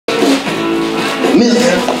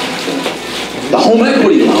myth. The home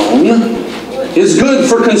equity loan is good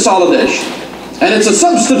for consolidation, and it's a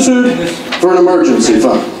substitute for an emergency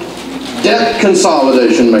fund. Debt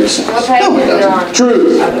consolidation makes sense. No, it doesn't.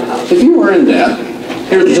 Truth. If you were in debt,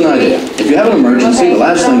 here's an idea. If you have an emergency, the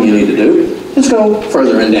last thing you need to do is go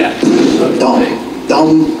further in debt. Dumb.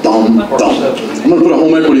 I'm going to put a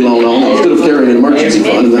home equity loan on instead of carrying an emergency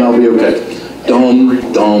fund, and then I'll be okay. Dumb.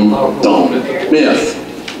 Myth.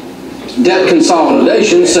 Debt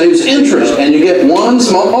consolidation saves interest, and you get one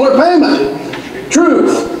smaller payment.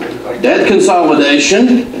 Truth. Debt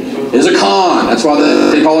consolidation is a con. That's why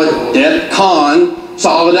they call it debt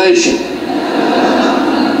consolidation.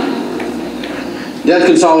 Debt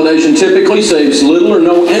consolidation typically saves little or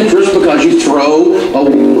no interest because you throw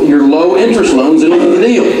your low interest loans into the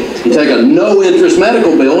deal. You take a no interest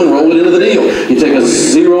medical bill and roll it into the deal. You take a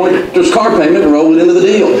zero interest car payment and roll it into the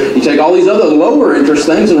deal. You take all these other lower interest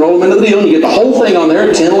things and roll them into the deal, and you get the whole thing on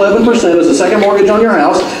there, 10-11% as the second mortgage on your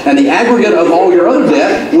house, and the aggregate of all your other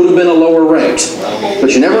debt would have been a lower rate.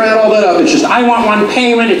 But you never add all that up. It's just, I want one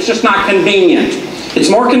payment. It's just not convenient.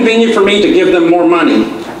 It's more convenient for me to give them more money.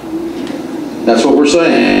 That's what we're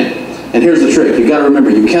saying. And here's the trick. You've got to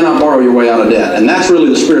remember, you cannot borrow your way out of debt. And that's really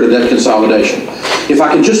the spirit of debt consolidation. If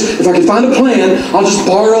I can find a plan, I'll just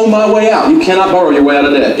borrow my way out. You cannot borrow your way out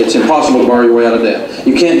of debt. It's impossible to borrow your way out of debt.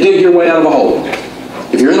 You can't dig your way out of a hole.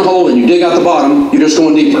 If you're in a hole and you dig out the bottom, you're just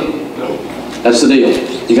going deeper. That's the deal.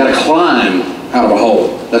 You got to climb out of a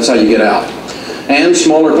hole. That's how you get out. And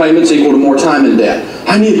smaller payments equal to more time in debt.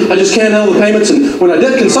 I just can't handle the payments, and when I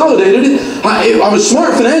debt consolidated it, I was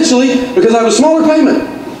smart financially because I have a smaller payment.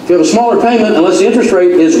 If you have a smaller payment, unless the interest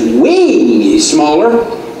rate is way smaller,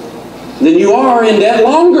 then you are in debt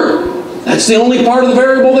longer. That's the only part of the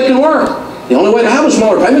variable that can work. The only way to have a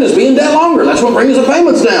smaller payment is be in debt longer. That's what brings the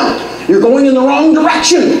payments down. You're going in the wrong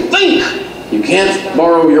direction. Think! You can't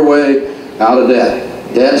borrow your way out of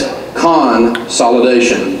debt. Debt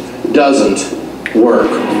consolidation doesn't work.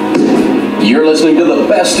 You're listening to the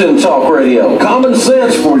best in talk radio. Common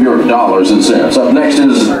sense for your dollars and cents. Up next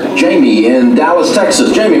is Jamie in Dallas,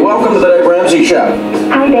 Texas. Jamie, welcome to the Dave Ramsey Show.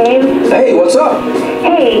 Hi, Dave. Hey, what's up?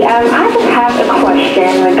 Hey, I just have a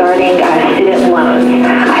question regarding student loans.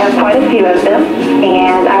 I have quite a few of them,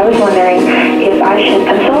 and I was wondering if I should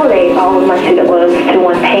consolidate all of my student loans to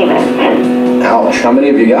one payment. Ouch. How many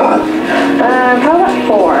have you got? Probably about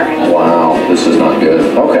 4. Wow, this is not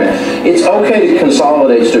good. Okay. It's okay to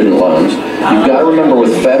consolidate student loans. You've got to remember,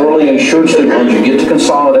 with federally insured student loans, you get to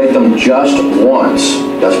consolidate them just once.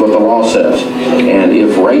 That's what the law says. And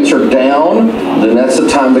if rates are down, then that's the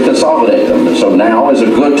time to consolidate them. And so now is a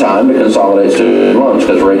good time to consolidate student loans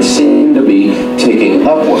because rates seem to be ticking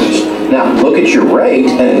upwards. Now, look at your rate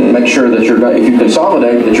and make sure that if you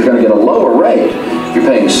consolidate, that you're going to get a lower rate. If you're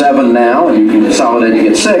paying 7 now and you can consolidate to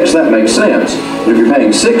get 6, that makes sense. But if you're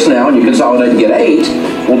paying 6 now and you consolidate to get 8,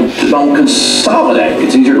 well, don't consolidate.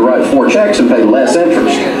 It's easier to write 4 checks and pay less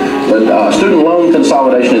interest. But student loan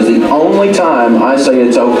consolidation is the only time I say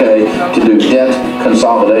it's okay to do debt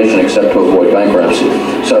consolidation except to avoid bankruptcy.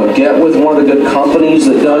 So get with one of the good companies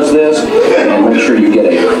that does this and make sure you get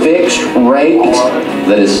a fixed rate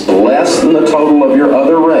that is less than the total of your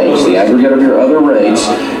other rates, the aggregate of your other rates,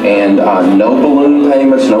 and no balloon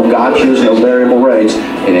payments, no gotchas, no variable rates.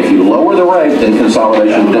 And if you lower the rate, then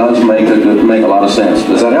consolidation does make a lot of sense.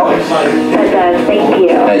 Does that help? That does. Thank you.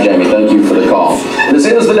 Hey, Jamie, thank you for the call. This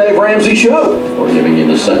is the Dave Ramsey Show. We're giving you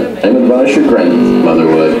the same advice your grandmother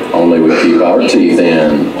would, only we keep our teeth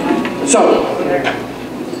in. So,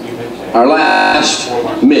 our last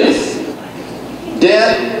myth.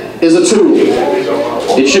 Debt is a tool.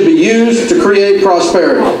 It should be used to create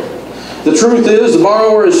prosperity. The truth is, the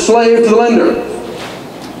borrower is slave to the lender.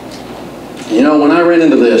 You know, when I ran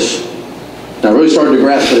into this, and I really started to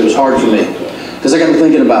grasp it, it was hard for me. Because I got to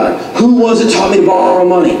thinking about it. Who was it taught me to borrow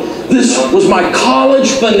money? This was my college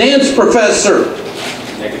finance professor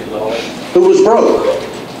who was broke.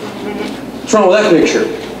 What's wrong with that picture?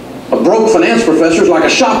 A broke finance professor is like a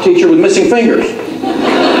shop teacher with missing fingers.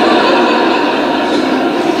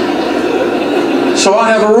 So I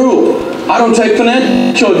have a rule. I don't take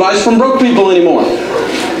financial advice from broke people anymore.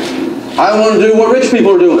 I want to do what rich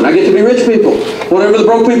people are doing. I get to be rich people. Whatever the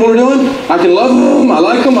broke people are doing, I can love them, I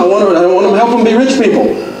like them, I want to help them be rich people.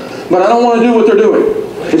 But I don't want to do what they're doing.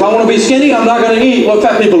 If I want to be skinny, I'm not going to eat what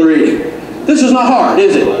fat people are eating. This is not hard,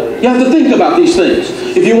 is it? You have to think about these things.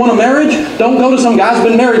 If you want a marriage, don't go to some guy who's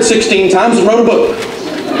been married 16 times and wrote a book.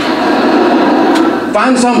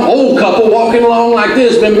 Find some old couple walking along like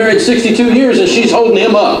this, been married 62 years, and she's holding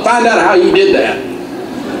him up. Find out how you did that.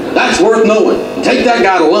 That's worth knowing. Take that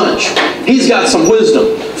guy to lunch. He's got some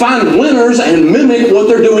wisdom. Find winners and mimic what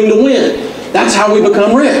they're doing to win. That's how we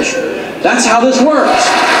become rich. That's how this works.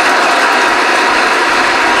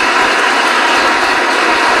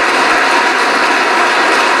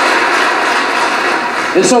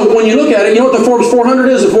 And so when you look at it, you know what the Forbes 400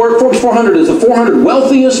 is? The Forbes 400 is the 400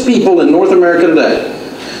 wealthiest people in North America today.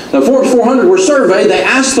 The Forbes 400 were surveyed. They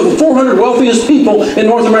asked the 400 wealthiest people in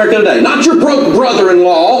North America today. Not your broke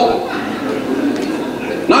brother-in-law.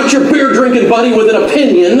 Not your beer-drinking buddy with an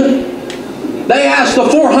opinion. They asked the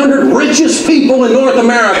 400 richest people in North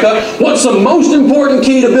America, what's the most important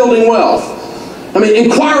key to building wealth? I mean,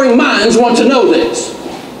 inquiring minds want to know this.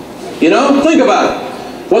 You know, think about it.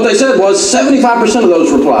 What they said was 75% of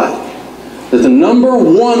those replied that the number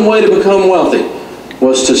one way to become wealthy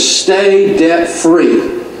was to stay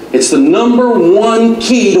debt-free. It's the number one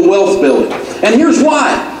key to wealth building. And here's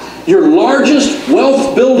why. Your largest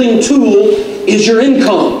wealth building tool is your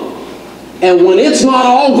income. And when it's not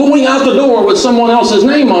all going out the door with someone else's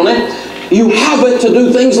name on it, you have it to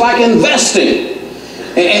do things like investing.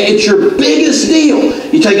 And it's your biggest deal.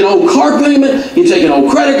 You take an old car payment, you take an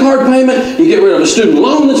old credit card payment, you get rid of a student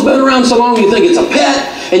loan that's been around so long you think it's a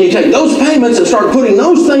pet, and you take those payments and start putting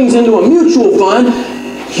those things into a mutual fund,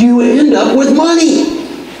 you end up with money.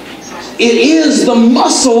 It is the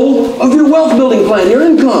muscle of your wealth building plan, your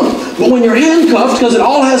income. But when you're handcuffed, because it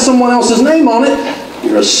all has someone else's name on it,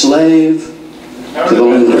 you're a slave to the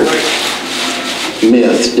lender.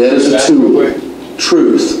 Myth, debt is a tool.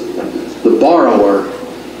 Truth, the borrower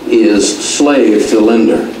is slave to the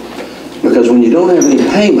lender. Because when you don't have any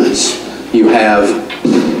payments, you have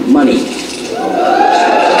money.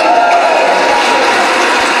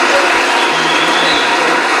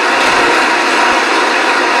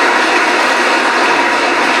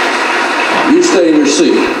 You stay in your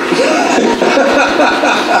seat.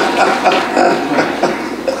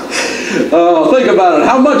 Oh, think about it.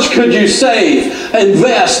 How much could you save,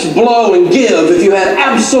 invest, blow, and give if you had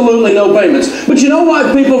absolutely no payments? But you know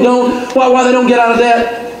why people don't, why they don't get out of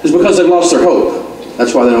debt? It's because they've lost their hope.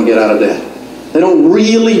 That's why they don't get out of debt. They don't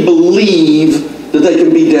really believe that they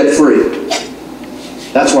can be debt-free.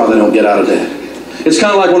 That's why they don't get out of debt. It's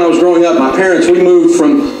kind of like when I was growing up, my parents, we moved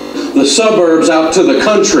from the suburbs out to the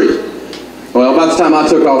country. Well, about the time I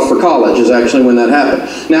took off for college is actually when that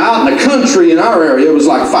happened. Now, out in the country in our area, it was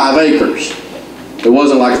like 5 acres. It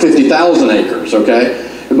wasn't like 50,000 acres,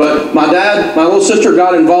 okay? But my dad, my little sister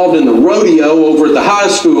got involved in the rodeo over at the high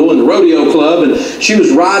school, in the rodeo club, and she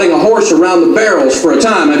was riding a horse around the barrels for a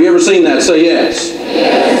time. Have you ever seen that? Say yes.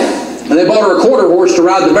 Yes. And they bought her a quarter horse to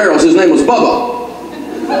ride the barrels. His name was Bubba.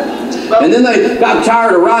 And then they got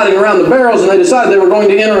tired of riding around the barrels, and they decided they were going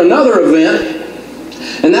to enter another event.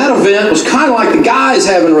 And that event was kind of like the guys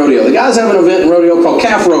having rodeo. The guys have an event in rodeo called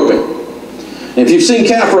calf roping. And if you've seen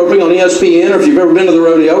calf roping on ESPN, or if you've ever been to the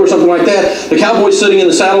rodeo or something like that, the cowboy's sitting in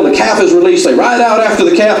the saddle, the calf is released, they ride out after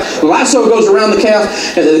the calf, the lasso goes around the calf,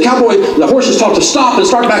 and the horse is taught to stop and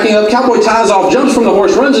start backing up. Cowboy ties off, jumps from the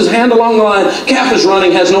horse, runs his hand along the line, calf is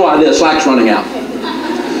running, has no idea, slack's running out.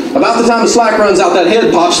 About the time the slack runs out, that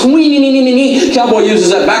head pops. Cowboy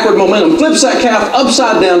uses that backward momentum, flips that calf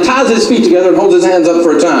upside down, ties his feet together, and holds his hands up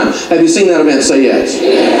for a time. Have you seen that event? Say yes.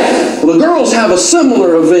 Yes. Well, the girls have a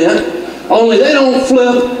similar event, only they don't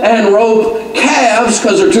flip and rope calves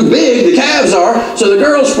because they're too big, the calves are, so the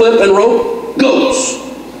girls flip and rope goats.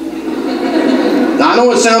 Now, I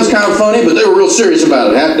know it sounds kind of funny, but they were real serious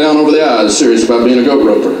about it. Hat down over the eyes, serious about being a goat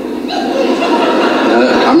roper.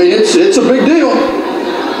 I mean, it's a big deal.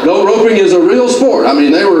 Goat roping is a real sport. I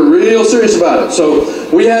mean, they were real serious about it. So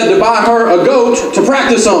we had to buy her a goat to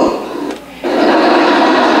practice on.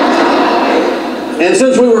 And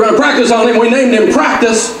since we were going to practice on him, we named him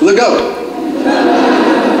Practice the Goat.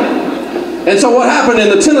 And so what happened in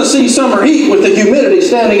the Tennessee summer heat with the humidity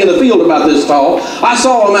standing in the field about this tall, I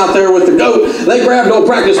saw him out there with the goat. They grabbed old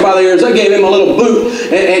Practice by the ears. They gave him a little boot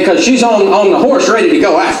because she's on the horse ready to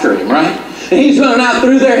go after him, right? And he's running out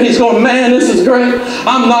through there, and he's going, man, this is great.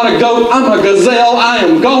 I'm not a goat, I'm a gazelle. I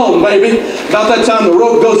am gone, baby. About that time, the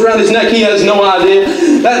rope goes around his neck. He has no idea.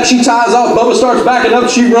 She ties off. Bubba starts backing up.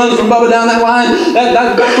 She runs from Bubba down that line. That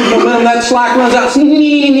backward momentum, that slack runs out.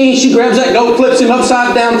 She grabs that goat, flips him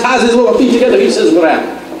upside down, ties his little feet together. He says, what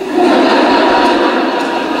happened?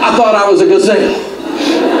 I thought I was a gazelle.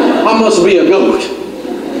 I must be a goat.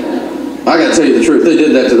 I got to tell you the truth. They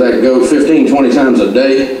did that to that goat 15, 20 times a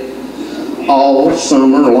day. All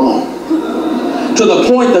summer long. To the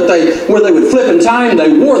point that where they would flip in time,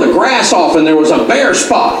 they wore the grass off and there was a bare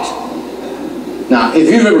spot. Now, if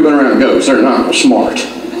you've ever been around goats, they're not smart.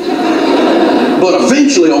 But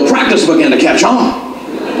eventually, old Practice began to catch on.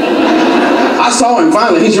 saw him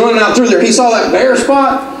finally. He's running out through there. He saw that bare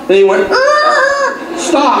spot, and he went,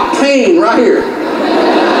 stop, pain, right here.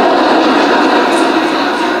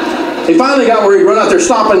 He finally got where he'd run out there,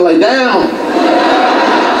 stop and lay down.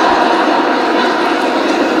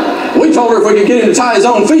 We told her if we could get him to tie his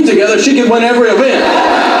own feet together, she could win every event.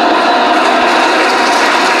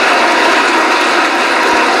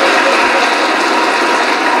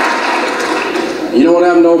 You know what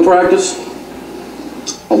happened to old Practice?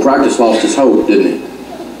 Old Practice lost his hope, didn't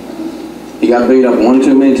he? He got beat up one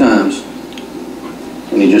too many times,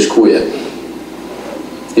 and he just quit.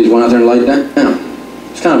 He just went out there and laid down.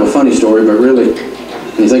 It's kind of a funny story, but really,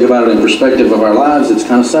 when you think about it in perspective of our lives, it's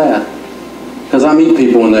kind of sad. Because I meet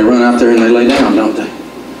people when they run out there and they lay down, don't they?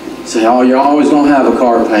 Say, oh, you're always going to have a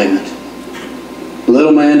car payment.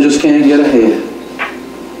 Little man just can't get ahead.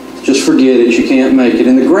 Just forget it, you can't make it.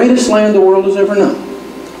 In the greatest land the world has ever known.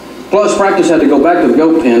 Plus, Practice had to go back to the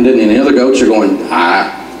goat pen, didn't he? And the other goats are going,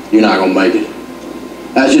 you're not going to make it.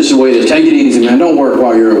 That's just the way it is. Take it easy, man. Don't work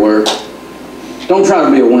while you're at work. Don't try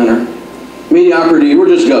to be a winner. Mediocrity, we're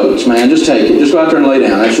just goats, man. Just take it. Just go out there and lay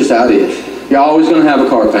down. That's just how it is. You're always going to have a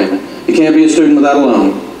car payment. You can't be a student without a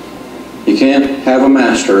loan. You can't have a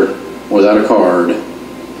master without a card.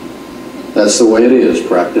 That's the way it is,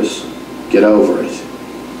 Practice. Get over it.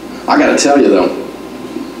 I got to tell you, though,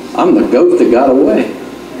 I'm the goat that got away.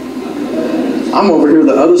 I'm over here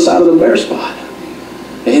the other side of the bare spot.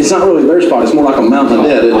 It's not really a bare spot. It's more like a mountain of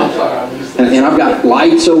dead, isn't it? And I've got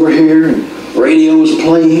lights over here, and radios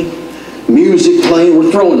playing, music playing.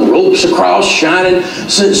 We're throwing ropes across, shining,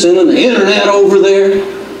 sending the internet over there.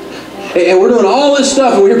 And we're doing all this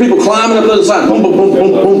stuff, and we hear people climbing up the other side. Boom, boom, boom,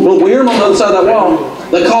 boom, boom, boom. We hear them on the other side of that wall.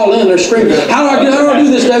 They call in, they're screaming, how do I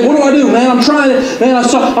do this, Dave? What do I do, man? I'm trying it. Man,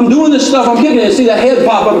 I'm doing this stuff. I'm kicking it. See that head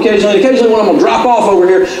pop up occasionally. And occasionally one of them will drop off over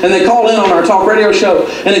here, and they call in on our talk radio show,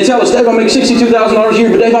 and they tell us, Dave, I make $62,000 a year,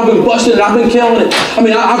 but Dave, I've been busting it. I've been killing it. I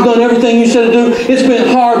mean, I've done everything you said to do. It's been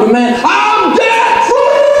hard, but man, I'm debt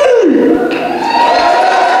free!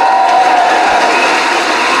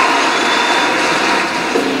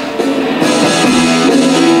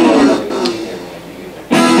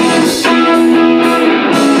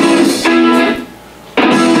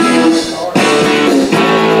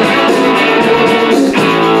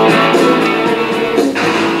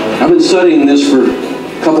 Studying this for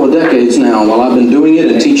a couple of decades now while I've been doing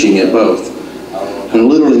it and teaching it both. And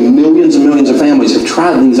literally millions and millions of families have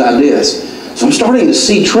tried these ideas. So I'm starting to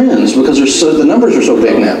see trends because the numbers are so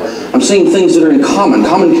big now. I'm seeing things that are in common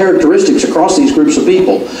characteristics across these groups of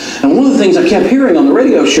people. And one of the things I kept hearing on the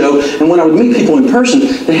radio show, and when I would meet people in person,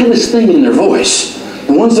 they had this thing in their voice.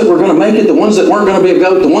 The ones that were going to make it, the ones that weren't going to be a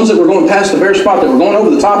goat, the ones that were going past the bare spot, that were going over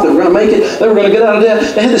the top, that were going to make it, they were going to get out of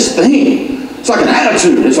debt. They had this thing. It's like an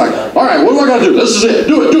attitude. It's like, all right, what do I got to do? This is it.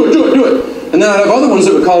 Do it, do it, do it, do it. And then I'd have other ones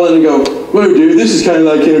that would call in and go, whoa, dude, this is kind of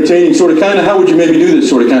like entertaining, sort of, kind of, how would you maybe do this,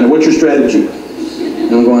 sort of, kind of, what's your strategy?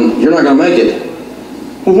 And I'm going, you're not going to make it.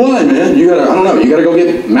 Well, why, man? You got to, I don't know, you got to go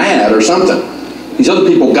get mad or something. These other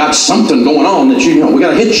people got something going on that you know, we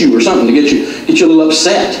got to hit you or something to get you a little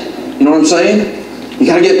upset. You know what I'm saying? You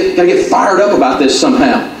got to get fired up about this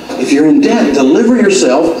somehow. If you're in debt, deliver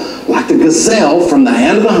yourself like the gazelle from the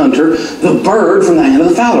hand of the hunter, the bird from the hand of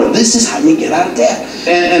the fowler. This is how you get out of debt.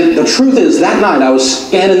 And the truth is, that night I was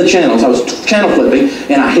scanning the channels. I was channel flipping,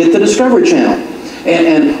 and I hit the Discovery Channel.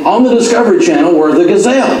 And on the Discovery Channel were the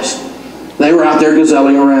gazelles. They were out there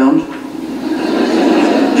gazelling around.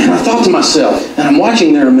 And I thought to myself, and I'm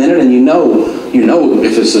watching there a minute, and you know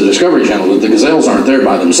if it's the Discovery Channel that the gazelles aren't there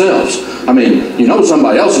by themselves. I mean, you know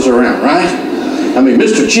somebody else is around, right? I mean,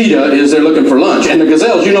 Mr. Cheetah is there looking for lunch. And the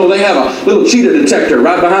gazelles, you know, they have a little cheetah detector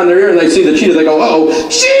right behind their ear, and they see the cheetah, they go, uh-oh,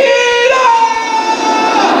 cheetah!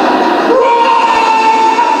 Run!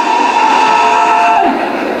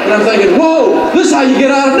 And I'm thinking, whoa, this is how you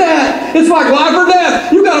get out of debt. It's like life or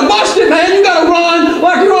death. You got to bust it, man. You got to run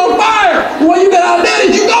like you're on fire. The way you get out of debt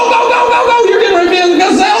is you go, go, go, go, go. You're getting ready to be a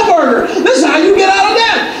gazelle burger. This is how you get out of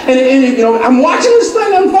debt. And you know, I'm watching this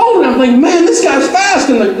thing unfold, and I'm thinking, man, this guy's fast.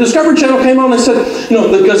 And the Discovery Channel came on and said, you know,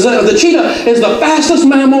 the cheetah is the fastest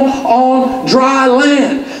mammal on dry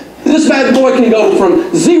land. This bad boy can go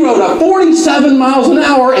from 0 to 47 miles an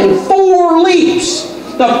hour in 4 leaps.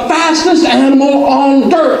 The fastest animal on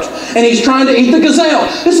dirt. And he's trying to eat the gazelle.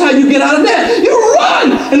 This is how you get out of debt. You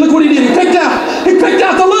run! And look what he did. He picked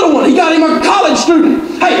out the little one. He got him a college student.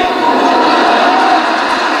 Hey!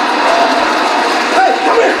 Hey,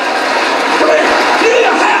 come here. Come here. You need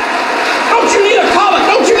a hat. Don't you need a collar?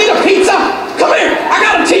 Don't you need a pizza? Come here. I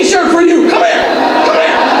got a t-shirt for you. Come here. Come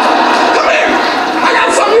here. Come here. I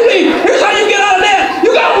got something you need. Here's how you get out of debt.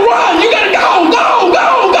 You gotta run. You gotta go. Go,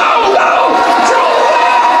 go, go, go.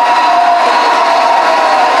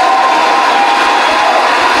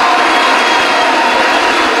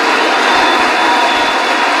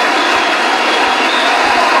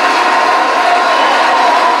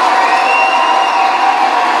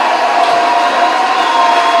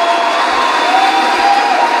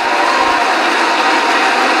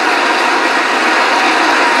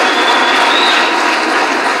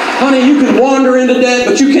 Honey, you can wander into debt,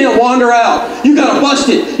 but you can't wander out. You got to bust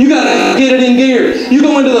it. You got to get it in gear. You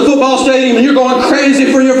go into the football stadium and you're going crazy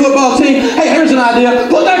for your football team. Hey, here's an idea.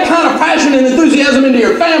 Put that kind of passion and enthusiasm into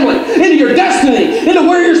your family, into your destiny, into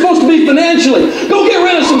where you're supposed to be financially. Go get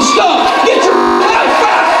rid of some stuff. Get your life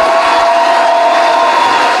back.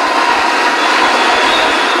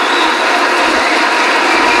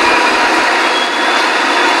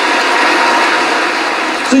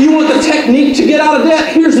 So you want the technique to get out of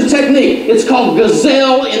debt? Here's the technique. It's called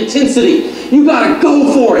gazelle intensity. You got to go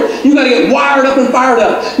for it. You got to get wired up and fired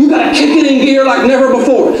up. You got to kick it in gear like never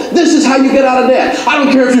before. This is how you get out of debt. I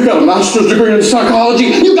don't care if you've got a master's degree in psychology.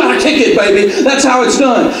 You got to kick it, baby. That's how it's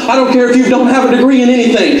done. I don't care if you don't have a degree in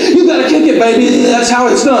anything. You got to kick it, baby. That's how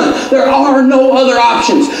it's done. There are no other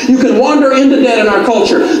options. You can wander into debt in our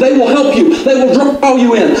culture. They will help you. They will draw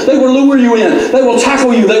you in. They will lure you in. They will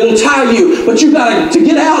tackle you. They will tie you. But you got to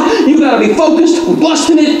get out. You got to be focused,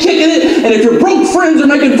 busting it, kicking it. And if your broke friends are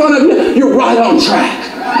making fun of you, you're right on track.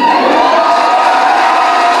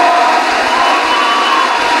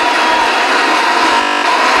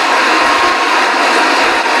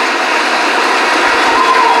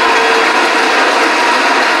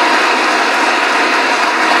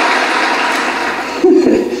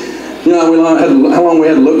 You know how long we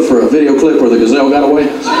had to look for a video clip where the gazelle got away?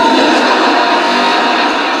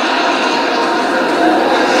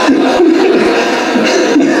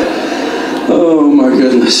 Oh my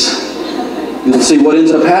goodness. You'll see what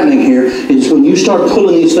ends up happening here is when you start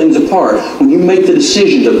pulling these things apart, when you make the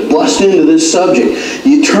decision to bust into this subject,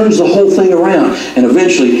 it turns the whole thing around, and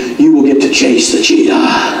eventually you will get to chase the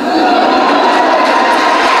cheetah.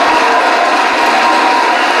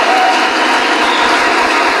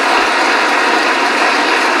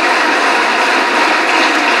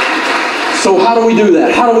 So how do we do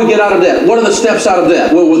that? How do we get out of debt? What are the steps out of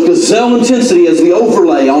debt? Well, with gazelle intensity as the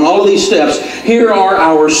overlay on all of these steps, here are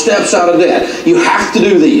our steps out of debt. You have to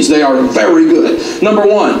do these. They are very good. Number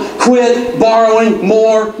one, quit borrowing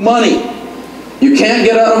more money. You can't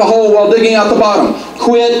get out of a hole while digging out the bottom.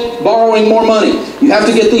 Quit borrowing more money. You have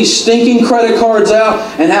to get these stinking credit cards out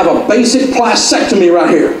and have a basic plastectomy right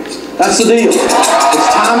here. That's the deal. It's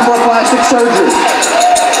time for a plastic surgery.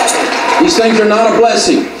 These things are not a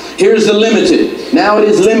blessing. Here's the limited. Now it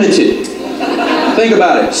is limited. Think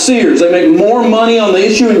about it. Sears, they make more money on the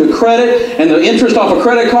issuing of credit and the interest off of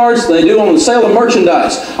credit cards than they do on the sale of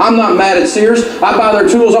merchandise. I'm not mad at Sears. I buy their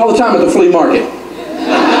tools all the time at the flea market.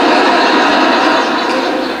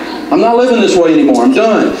 I'm not living this way anymore. I'm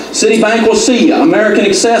done. Citibank will see you. American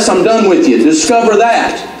Express, I'm done with you. Discover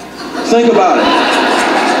that. Think about it.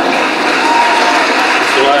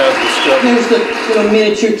 Here's the little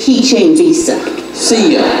miniature keychain Visa.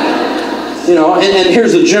 See ya. You know, and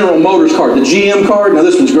here's the General Motors card, the GM card. Now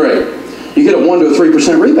this one's great. You get a 1 to a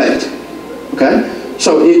 3% rebate. Okay?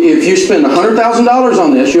 So if you spend $100,000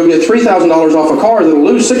 on this, you'll get $3,000 off a car that'll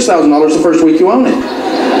lose $6,000 the first week you own it.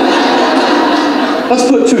 Let's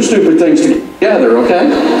put two stupid things together, okay?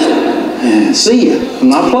 See ya. I'm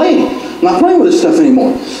not playing. I'm not playing with this stuff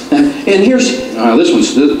anymore. And here's, this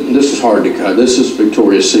is hard to cut. This is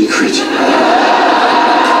Victoria's Secret.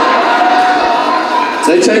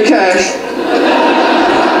 They take cash.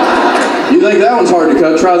 You think that one's hard to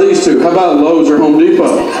cut? Try these two. How about Lowe's or Home Depot?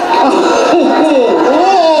 Oh.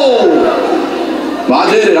 Well,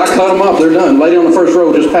 I did it. I cut them up. They're done. Lady on the first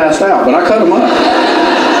row just passed out, but I cut them up.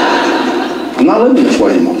 I'm not living this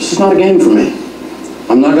way anymore. This is not a game for me.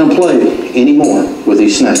 I'm not going to play anymore with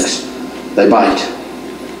these snakes. They bite.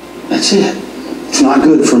 That's it. It's not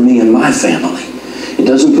good for me and my family. It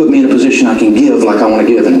doesn't put me in a position I can give like I want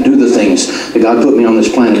to give and do the things that God put me on this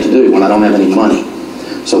planet to do when I don't have any money.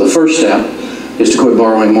 So the first step is to quit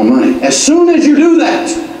borrowing more money. As soon as you do that,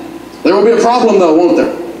 there will be a problem though, won't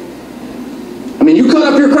there? I mean, you cut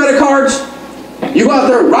up your credit cards, you go out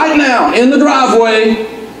there right now in the driveway,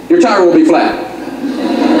 your tire will be flat.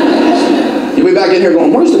 You'll be back in here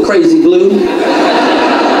going, where's the crazy glue?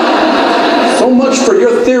 So much for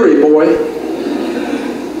your theory, boy.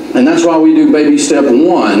 And that's why we do baby step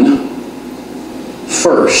 1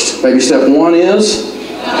 first. Baby step 1 is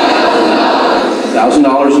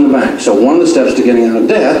 $1,000 in the bank. So one of the steps to getting out of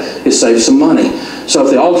debt is save some money. So if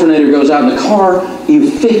the alternator goes out in the car,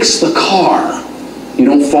 you fix the car. You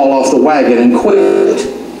don't fall off the wagon and quit.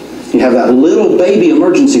 You have that little baby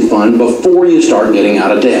emergency fund before you start getting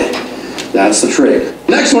out of debt. That's the trick.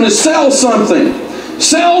 Next one is sell something.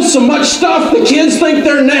 Sell so much stuff the kids think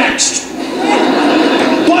they're next.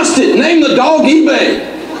 Bust it. Name the dog eBay.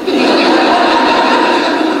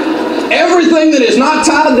 Everything that is not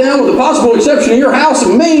tied down with the possible exception of your house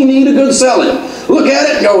may need a good selling. look at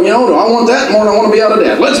it and go, do I want that more than I want to be out of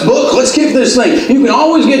debt? Let's book, let's kick this thing. You can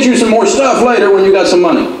always get you some more stuff later when you got some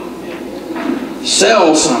money.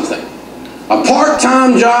 Sell something. A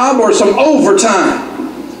part-time job or some overtime.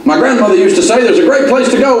 My grandmother used to say there's a great place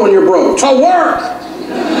to go when you're broke. To work!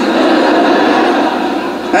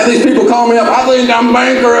 I have these people call me up, I think I'm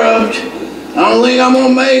bankrupt. I don't think I'm going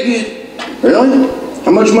to make it. Really?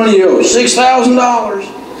 How much money you owe? $6,000.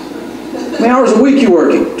 How many hours a week you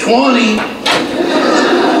working? 20.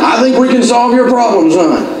 I think we can solve your problems,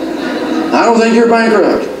 son. I don't think you're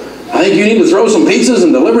bankrupt. I think you need to throw some pizzas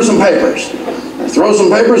and deliver some papers. Throw some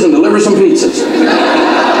papers and deliver some pizzas.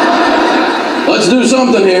 Let's do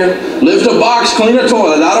something here. Lift a box, clean a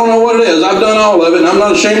toilet. I don't know what it is. I've done all of it, and I'm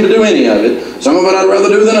not ashamed to do any of it. Some of it I'd rather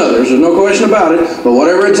do than others. There's no question about it. But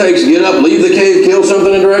whatever it takes, get up, leave the cave, kill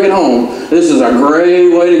something, and drag it home. This is a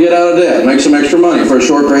great way to get out of debt. Make some extra money for a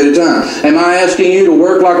short period of time. Am I asking you to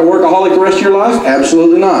work like a workaholic the rest of your life?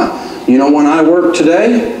 Absolutely not. You know when I work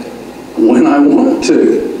today? When I want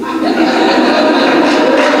to.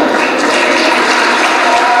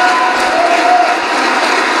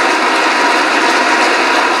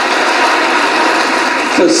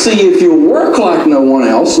 Because see, if you work like no one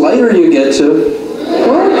else, later you get to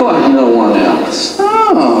work like no one else.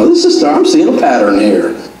 Oh, I'm seeing a pattern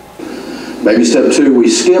here. Baby step 2, we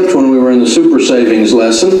skipped when we were in the super savings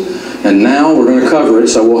lesson, and now we're going to cover it,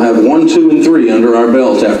 so we'll have 1, 2, and 3 under our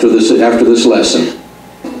belt after this lesson.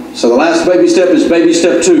 So the last baby step is baby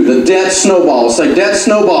step 2, the debt snowball. Say debt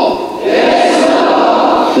snowball. Debt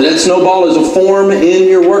snowball. The debt snowball is a form in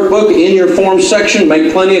your workbook, in your form section.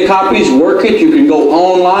 Make plenty of copies, work it. You can go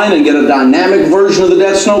online and get a dynamic version of the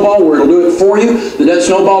debt snowball where it'll do it for you. The debt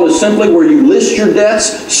snowball is simply where you list your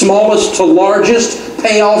debts, smallest to largest,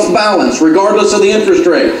 payoff balance, regardless of the interest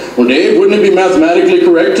rate. Well, Dave, wouldn't it be mathematically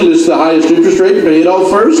correct to list the highest interest rate and pay it off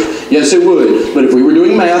first? Yes, it would. But if we were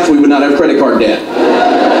doing math, we would not have credit card debt.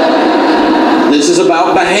 This is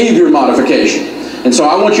about behavior modification. And so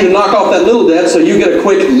I want you to knock off that little debt so you get a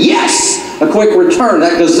quick yes, a quick return.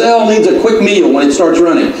 That gazelle needs a quick meal when it starts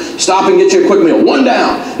running. Stop and get you a quick meal. One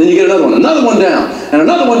down, then you get another one down, and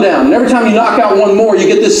another one down. And every time you knock out one more, you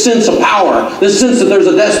get this sense of power, this sense that there's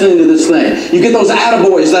a destiny to this thing. You get those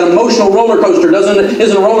attaboys. That emotional roller coaster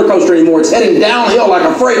isn't a roller coaster anymore. It's heading downhill like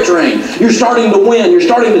a freight train. You're starting to win. You're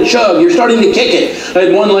starting to chug. You're starting to kick it. I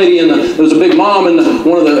had one lady there was a big mom in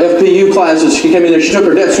one of the FPU classes. She came in there. She took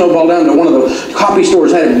her debt snowball down to one of the copy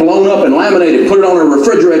stores, had it blown up and laminated, put it on her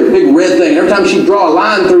refrigerator, big red thing. And every time she'd draw a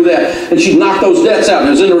line through that, and she'd knock those debts out, and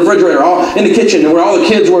it was in the refrigerator, all in the kitchen, and where all the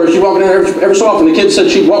kids were. She'd walk in there every so often. The kids said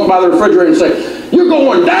she'd walk by the refrigerator and say, "You're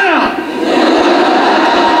going down."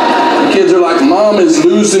 The kids are like, "Mom is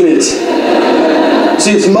losing it."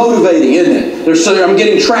 See, it's motivating, isn't it? I'm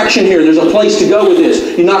getting traction here. There's a place to go with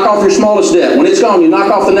this. You knock off your smallest debt. When it's gone, you knock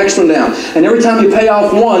off the next one down. And every time you pay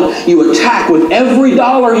off one, you attack with every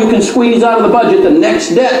dollar you can squeeze out of the budget the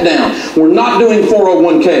next debt down. We're not doing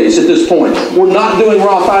 401ks at this point. We're not doing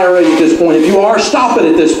Roth IRA at this point. If you are, stop it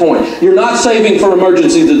at this point. You're not saving for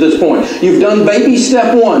emergencies at this point. You've done baby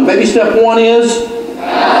step 1. Baby step 1 is?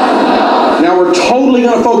 Now we're totally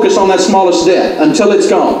going to focus on that smallest debt until it's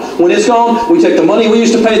gone. When it's gone, we take the money we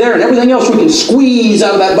used to pay there and everything else we can squeeze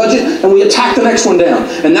out of that budget, and we attack the next one down.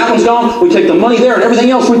 And that one's gone, we take the money there and everything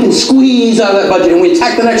else we can squeeze out of that budget, and we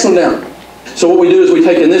attack the next one down. So what we do is we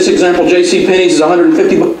take, in this example, JCPenney's is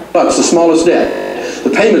 $150, the smallest debt. The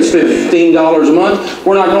payment's $15 a month.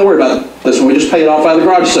 We're not going to worry about this one. We just pay it off out of the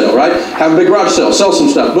garage sale, right? Have a big garage sale, sell some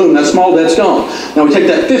stuff. Boom, that small debt's gone. Now we take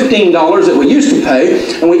that $15 that we used to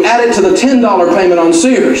pay and we add it to the $10 payment on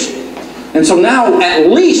Sears. And so now at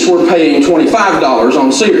least we're paying $25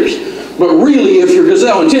 on Sears. But really, if you're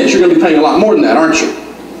gazelle intense, you're going to be paying a lot more than that, aren't you?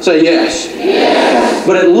 Say yes. Yes.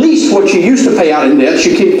 But at least what you used to pay out in debts,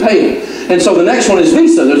 you keep paying. And so the next one is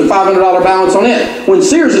Visa. There's a $500 balance on it. When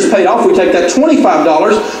Sears is paid off, we take that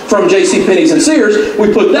 $25 from JCPenney's and Sears.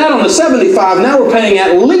 We put that on the $75. Now we're paying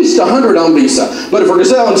at least $100 on Visa. But if we're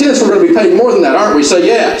gazelle intense, we're going to be paying more than that, aren't we? Say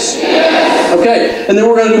yes. Yes. Okay. And then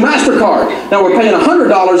we're going to do MasterCard. Now we're paying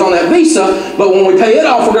 $100 on that Visa, but when we pay it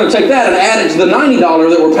off, we're going to take that and add it to the $90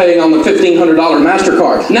 that we're paying on the $1,500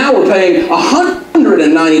 MasterCard. Now we're paying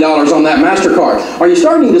 $190 on that MasterCard. Are you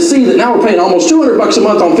starting to see that now we're paying almost $200 a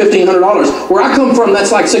month on $1,500? Where I come from,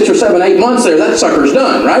 that's like 6 or 7, 8 months there. That sucker's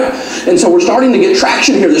done, right? And so we're starting to get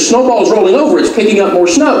traction here. The snowball's rolling over. It's picking up more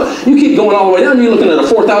snow. You keep going all the way down, you're looking at a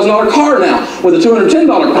 $4,000 car now. with a $210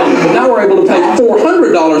 payment, but now we're able to pay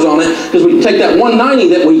 $400 on it because we take that $190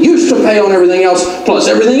 that we used to pay on everything else, plus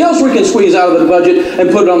everything else we can squeeze out of the budget and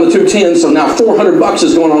put it on the 210. So now $400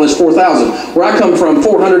 is going on this $4,000. Where I come from,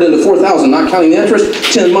 $400 into $4,000, not counting the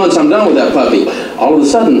interest. 10 months, I'm done with that puppy. All of a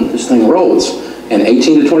sudden, this thing rolls, and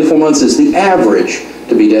 18 to 24 months is the average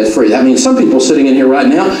to be debt-free. That means some people sitting in here right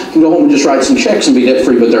now can go home and just write some checks and be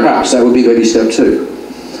debt-free with their house. That would be baby step 2.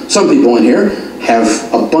 Some people in here have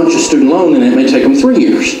a bunch of student loan and it may take them 3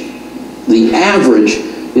 years. The average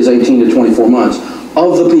is 18 to 24 months.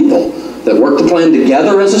 Of the people that work the plan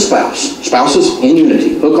together as a spouse, spouses in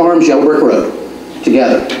unity, hook arms, yellow brick road,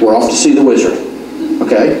 together, we're off to see the wizard.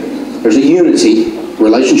 Okay? There's a unity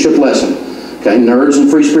relationship lesson. Okay? Nerds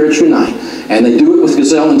and free spirits unite. And they do it with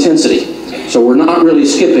gazelle intensity. So we're not really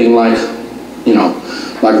skipping like, you know,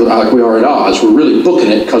 like we are at Oz. We're really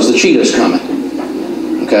booking it because the cheetah's coming.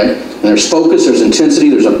 Okay? And there's focus, there's intensity,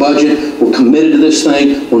 there's a budget. We're committed to this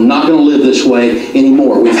thing. We're not going to live this way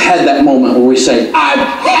anymore. We've had that moment where we say, I've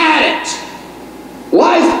had it.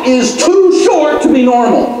 Life is too short to be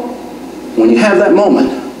normal. When you have that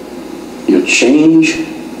moment, you change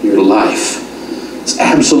your life. It's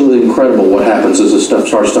absolutely incredible what happens as this stuff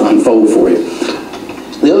starts to unfold for you.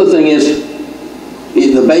 The other thing is,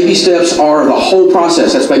 the baby steps are the whole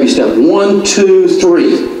process. That's baby step 1, 2,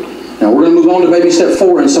 3. Now we're going to move on to baby step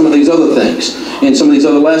 4 and some of these other things. In some of these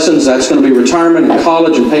other lessons, that's going to be retirement and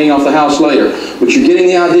college and paying off the house later. But you're getting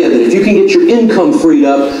the idea that if you can get your income freed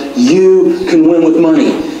up, you can win with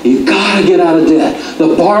money. You've got to get out of debt.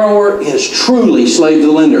 The borrower is truly slave to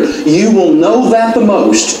the lender. You will know that the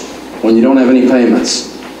most when you don't have any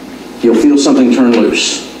payments. You'll feel something turn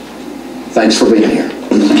loose. Thanks for being here.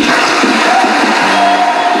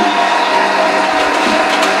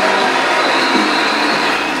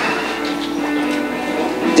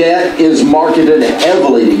 Debt is marketed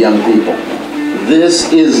heavily to young people.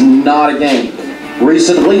 This is not a game.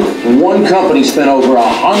 Recently, one company spent over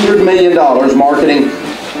 $100 million marketing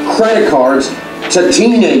credit cards to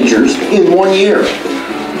teenagers in 1 year.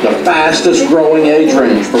 The fastest growing age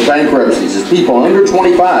range for bankruptcies is people under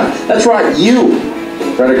 25. That's right, you.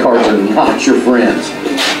 Credit cards are not your friends.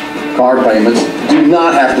 Card payments do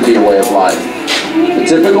not have to be a way of life. The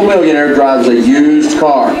typical millionaire drives a used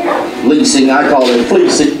car. Leasing, I call it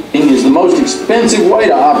fleecing, is the most expensive way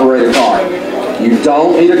to operate a car. You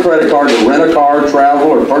don't need a credit card to rent a car, travel,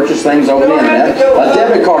 or purchase things over the internet. A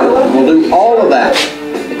debit card will do all of that.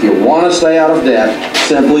 If you want to stay out of debt,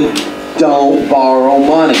 simply don't borrow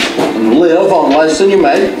money and live on less than you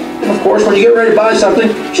make. And of course, when you get ready to buy something,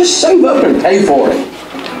 just save up and pay for it.